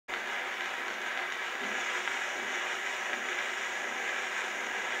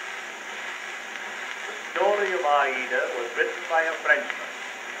Aida was written by a Frenchman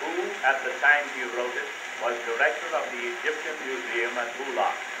who, at the time he wrote it, was director of the Egyptian Museum at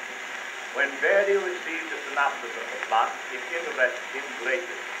Boulak. When Verdi received the synopsis of the plot, it interested him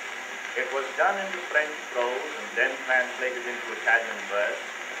greatly. It was done into French prose and then translated into Italian verse,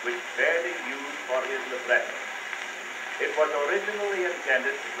 which Verdi used for his libretto. It was originally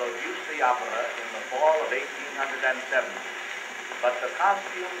intended to produce the opera in the fall of 1870, but the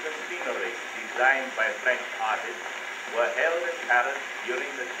costumes and scenery designed by French artists were held in Paris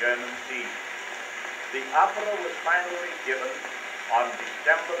during the German siege. The opera was finally given on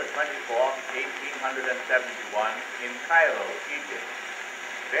December the 24th, 1871 in Cairo, Egypt.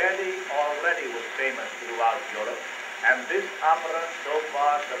 Verdi already was famous throughout Europe, and this opera so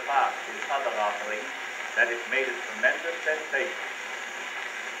far surpassed his other offerings that it made a tremendous sensation.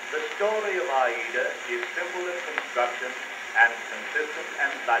 The story of Aida is simple in construction and consistent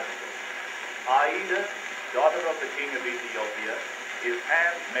and logical. Aida, daughter of the king of Ethiopia, is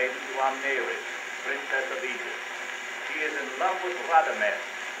handmaiden to Humphrey, princess of Egypt. She is in love with Radames,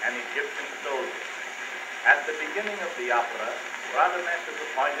 an Egyptian soldier. At the beginning of the opera, Radames is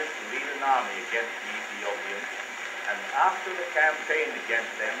appointed to lead an army against the Ethiopians, and after the campaign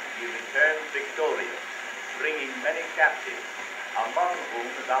against them, he returns victorious, bringing many captives, among whom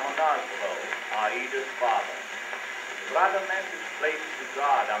is Amonasro, Aida's father. Radames is placed to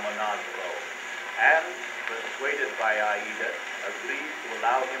guard Amonasro, and, persuaded by Aida, agrees to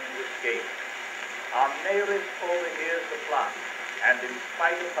allow him to escape. Amneris overhears the plot, and in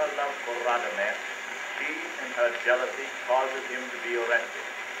spite of her love for Radames, she, in her jealousy, causes him to be arrested.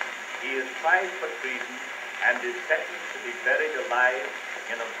 He is tried for treason and is sentenced to be buried alive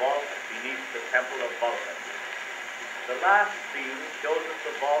in a vault beneath the temple of Vulcan. The last scene shows us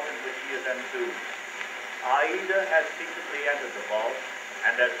the vault in which he is entombed. Aida has secretly entered the vault,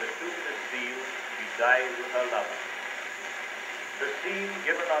 and as the tomb is sealed, she dies with her lover. The scene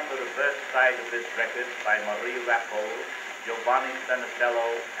given on the reverse side of this record by Marie Rappold, Giovanni Spinatello,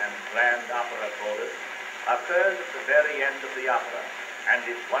 and Grand Opera Chorus occurs at the very end of the opera and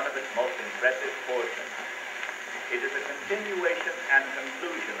is one of its most impressive portions. It is a continuation and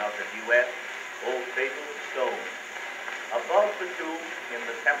conclusion of the duet, O Fatal Stone. Above the tomb in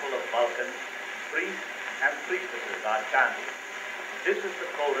the temple of Vulcan, priests and priestesses are chanting. This is the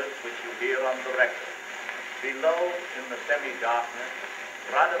chorus which you hear on the record. Below, in the semi-darkness,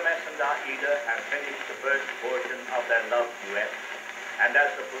 Radames and Aida have finished the first portion of their love duet, and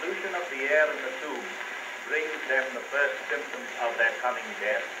as the pollution of the air in the tomb brings them the first symptoms of their coming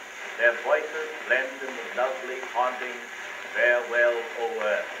death, their voices blend in the lovely, haunting Farewell, O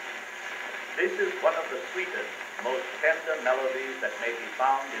Earth. This is one of the sweetest, most tender melodies that may be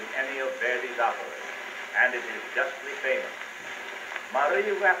found in any of Verdi's operas, and it is justly famous.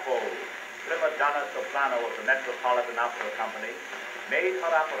 Marie Rappold, prima donna soprano of the Metropolitan Opera Company, made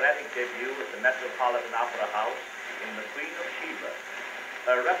her operatic debut at the Metropolitan Opera House in The Queen of Sheba.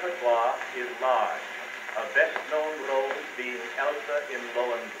 Her repertoire is large, her best-known roles being Elsa in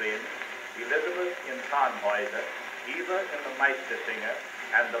Lohengrin, Elizabeth in Tannhäuser, Eva in The Meistersinger,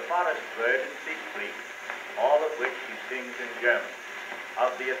 and the forest bird in Siegfried, all of which she sings in German.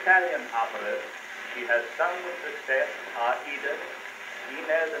 Of the Italian operas, she has sung with success Aida,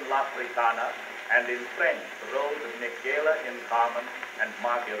 Inez in La Fritana, and in French the roles of Michela in Carmen and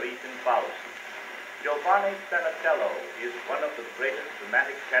Marguerite in Faust. Giovanni Spinatello is one of the greatest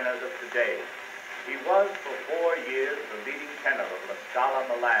dramatic tenors of today. He was for 4 years the leading tenor of La Scala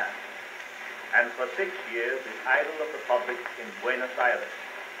Milan, and for 6 years the idol of the public in Buenos Aires.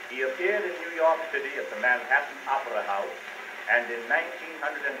 He appeared in New York City at the Manhattan Opera House, and in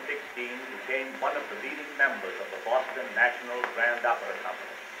 1916 became one of the leading members of the Boston National Grand Opera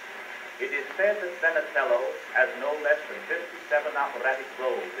Company. It is said that Spinatello has no less than 57 operatic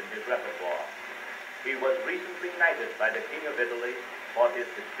roles in his repertoire. He was recently knighted by the King of Italy for his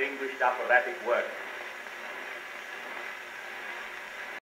distinguished operatic work.